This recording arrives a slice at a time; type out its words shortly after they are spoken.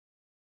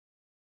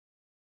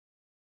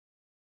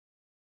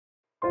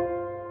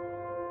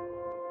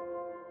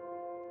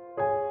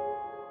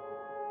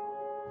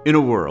In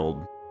a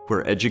world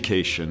where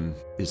education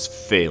is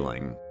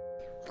failing,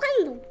 what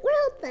in the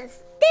world does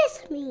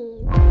this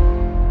mean?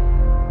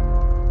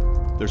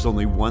 there's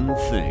only one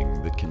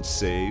thing that can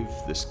save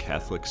this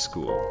Catholic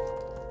school.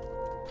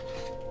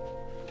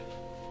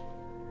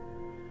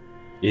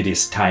 It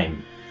is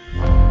time.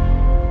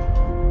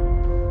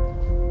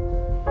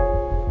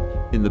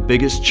 In the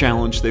biggest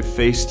challenge they've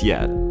faced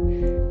yet,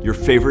 your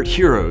favorite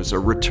heroes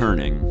are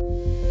returning.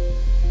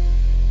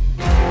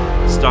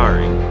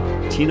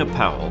 Starring Tina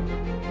Powell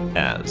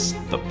as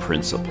the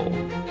principal,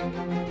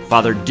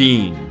 Father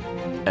Dean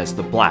as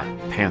the Black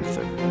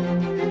Panther,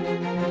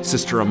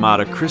 Sister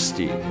Amata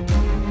Christie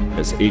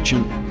as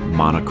Agent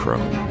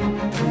Monochrome,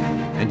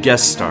 and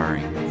guest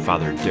starring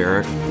Father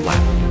Derek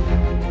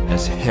Lappy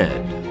as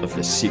head of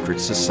the Secret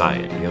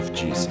Society of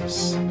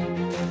Jesus.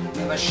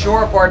 Let's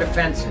shore up our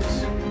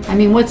defenses. I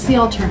mean, what's the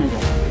alternative?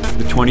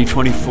 The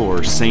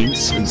 2024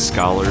 Saints and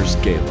Scholars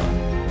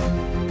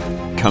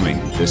Gala, coming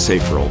this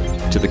April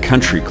to the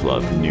country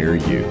club near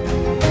you.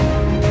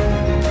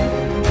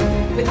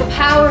 With the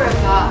power of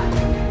God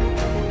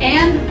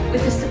and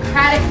with the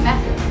Socratic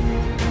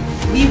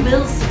method, we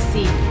will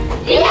succeed.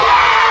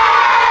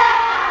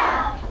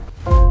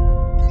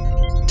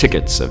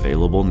 Tickets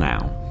available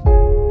now.